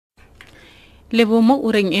Lebomo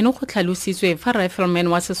o reng eno go tlhalositswe fa Rifleman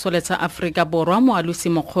wa sesole sa Afrika Borwa Moalosi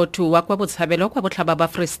Mokhothu wa kwa Botshabelo kwa botlhaba ba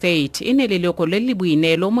Free State e ne leloko le le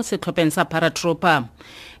boineelo mo setlhopheng sa Paratrooper.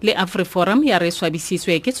 Le AfriForum ya re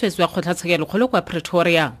swabisitswe ke tshwetso ya kgotlatshekelo kwa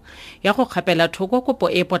Pretoria ya go kgapela thoko kopo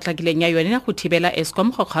e potlakileng ya yone ya go thibela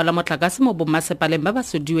Eskom go kgaola motlakase mo bommasepaleng ba ba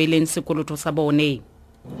se dueleng sekoloto sa bone.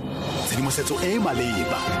 Tshedimosetso e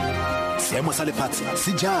maleba seemo sa lefatshe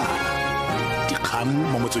se jang Dikgang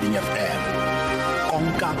mo Motsweding FM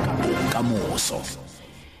konka bokamoso.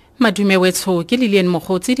 Madume wetso ke Lillian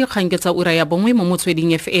Mogotsi dikgang ke tsa ura ya Bongwe mo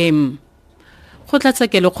Motsweding FM.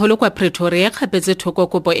 Kgotlatshekelo kgolo kwa Pretoria kgapetse thoko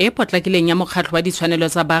kopo e potlakileng ya mokgatlho wa ditshwanelo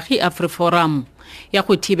tsa baagi AfriForum ya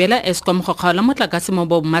go thibela Eskom go kgaola motlakase mo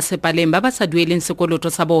bommasepaleng ba ba sa dueleng sekoloto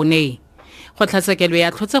sa bone. Kgotlatshekelo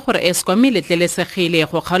ya tlhotse gore Eskom e letlelesegile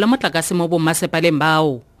go kgaola motlakase mo bommasepaleng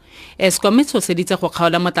bao. Eskom e tshoseditse go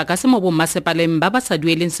kgaola motlakase mo bommasepaleng ba ba sa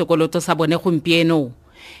dueleng sekoloto sa bone gompieno.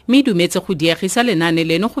 Mme dumetse go diegisa lenaane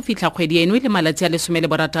leno go fitlha kgwedi eno le malatsi a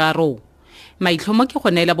 16. Maitlhomo ke go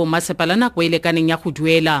neela bommasepala nako e lekaneng ya go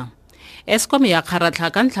duela. Eskom ya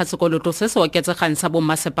kgaratlha ka ntlha sekoloto se se oketsegang sa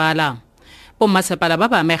bommasepala. Bommasepala ba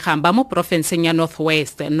ba amegang ba mo porofenseng ya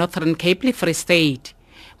Northwest, Northern Cape le Free State.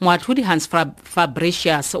 Moatlhodi Hans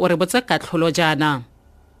Fabricius o re botse katlholo jaana.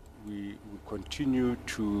 We continue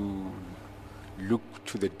to look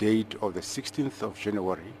to the date of the 16th of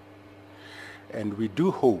January, and we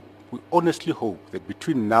honestly hope that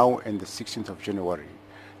between now and the 16th of January,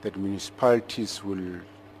 that municipalities will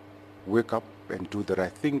wake up and do the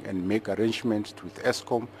right thing and make arrangements with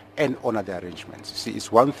Eskom and honor the arrangements. See,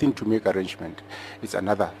 it's one thing to make arrangements, it's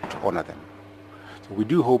another to honor them. So we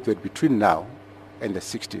do hope that between now and the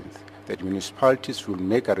 16th, that municipalities will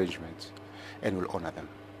make arrangements and will honor them.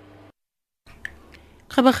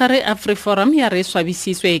 Khabagare AfriForum ya re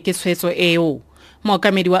swabisitswe ke tshwetso eo.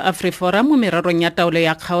 Mookamedi wa AfriForum mo mererong ya taolo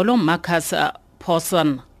ya kgaolo Marcus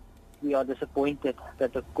Paulson. We are disappointed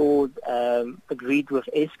that the court agreed with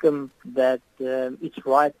Eskom that its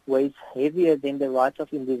right weighs heavier than the rights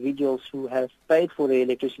of individuals who have paid for the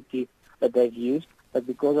electricity that they've used. But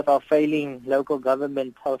because of our failing local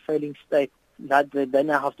government, our failing state, that they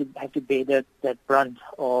now have to bear that brunt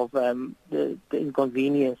of the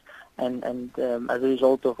inconvenience and as a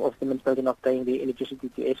result of the municipality not paying the electricity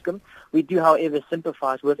to Eskom. We do, however,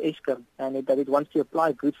 sympathize with Eskom and that it wants to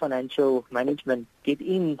apply good financial management, get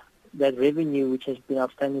in that revenue which has been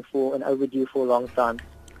outstanding for and overdue for a long time.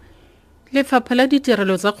 Lefapha la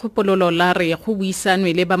ditirelo tsa kgopololo la re go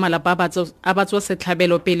buisanwe le ba malapa a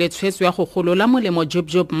batswasetlhabelo pele tshwetso ya go golola molemo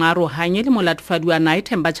job maro hanye le molatofadiwa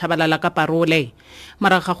Naitheng ba tshabalala ka parole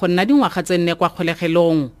maraga go nna dingwaga tse 4 kwa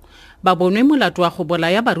kgolegelong ba bonwe molato wa go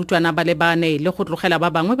bolaya barutwana ba le 4 le go tlogela ba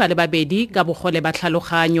bangwe ba le 2 ka bogole ba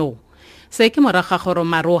tlhaloganyo se ke moraga gore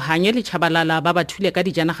maro hanye le tshabalala ba bathule ka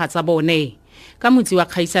dijanaga tsa bone ka motsi wa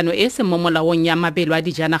kgaisano e se mo molaong ya mabelo a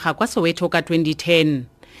dijanaga kwa Soweto ka 2010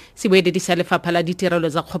 Siwededisa lefapha la ditirelo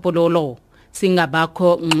tsa kgopololo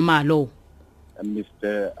Singabakho Ngumalo.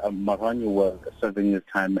 Mr. Marani was serving his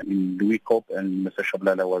time in Louis-Cop and Mr.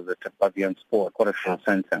 Shabalala was at Pavian Sport Correctional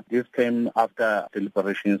Center. This came after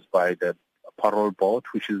deliberations by the Parole Board,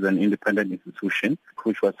 which is an independent institution,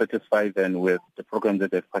 which was satisfied then with the program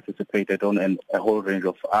that they've participated on and a whole range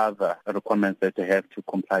of other requirements that they have to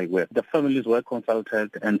comply with. The families were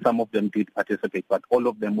consulted and some of them did participate, but all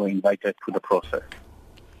of them were invited to the process.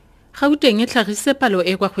 Gauteng e tlhagise palo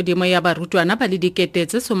e kwa godimo ya barutwana ba le dikete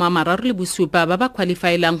tse 37 ba ba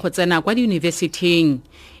qualifielang go tsena kwa diyunibesithing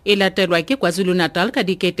e latelwa ke KwaZulu-Natal ka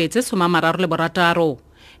dikete tse 36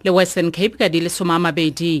 le Western Cape ka di le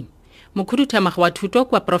 20. Mokhuduthamaga wa thuto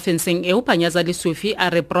kwa profenseng eo Panyaza Lesufi a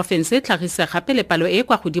re profense e tlhagise gape le palo e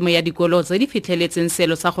kwa godimo ya dikolo tse di fitlheletseng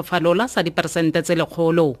selo sa go falola sa diperesente tse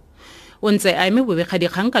 100. O ntse a eme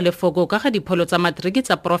bobegakgang ka lefoko ka ga dipholo tsa matriki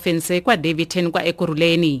tsa profense kwa Davidton kwa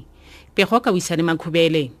Ekurhuleni. Pego ka wisane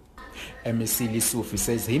Makhubele. MEC Lesufi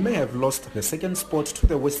says he may have lost the second spot to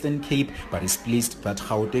the Western Cape, but is pleased that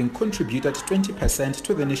Gauteng contributed 20%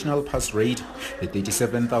 to the national pass rate. The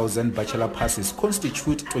 37,000 bachelor passes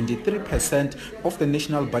constitute 23% of the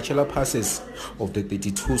national bachelor passes. Of the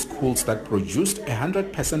 32 schools that produced a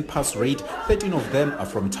 100% pass rate, 13 of them are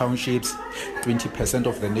from townships. 20%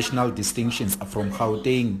 of the national distinctions are from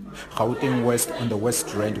Gauteng. Gauteng West on the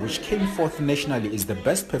West Rand, which came fourth nationally, is the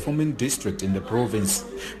best performing district in the province.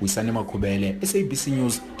 Wisane Makubele, SABC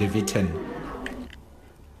News, Davidton.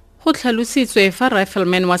 Go tlhalositswe fa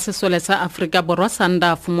Rifleman wa sesole sa Afrika Borwa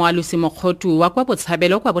Sandf Moalosi Mokhothu wa kwa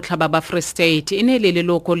Botshabelo kwa botlhaba ba Free State ene le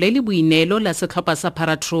leloko le le boineelo la setlhopa sa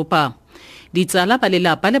Paratrooper. Ditsala ba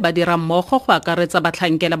lelapa le ba dira mmogo go akaretsa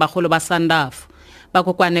batlhankela bagolo ba Sandf. ba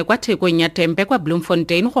kokwane kwa thekong ya Tempe kwa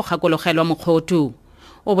Bloemfontein go gakologelwa Mokhothu.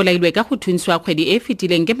 O bolailwe ka go thuntswa kgwedi e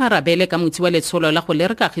fetileng ke Marabele ka motsi wa letsholo la go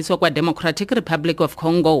lere kagiso kwa Democratic Republic of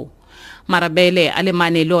Congo. Marabele a le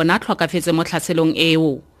mane le ona tlhokafetse mo tlhaselong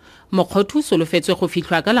eo. Mokhothu o solofetswe go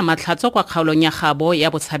fitlhwa ka la matlhatso kwa kgaolong ya gabo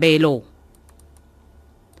ya Botshabelo.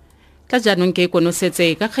 Ka jaanong ke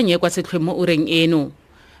konosetse ka kganye kwa setlhwe mo ureng eno.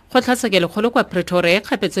 Kgotlatshekelo kgolo kwa Pretoria e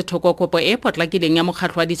kgapetse thoko kopo e potlakileng ya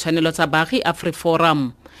mokgatlho wa ditshwanelo tsa baagi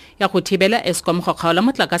Afriforum ya go thibela Eskom go kgaola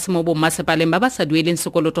motlakase mo bommasepaleng ba ba sa dueleng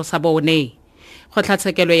sekoloto sa bone.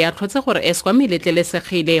 Kgotlatshekelo ya tlhotse gore Eskom e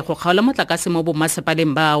letlelesegile go kgaola motlakase mo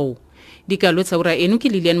bommasepaleng bao. Dikalo tsa ura eno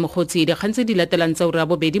ke Lillian Mogotsi di kgantse di latelang tsa ura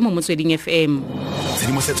bobedi mo Motsweding FM.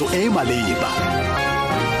 Tshedimosetso e e maleba.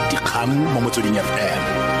 Dikgang mo Motsweding FM.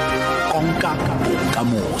 Konka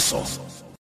bokamoso.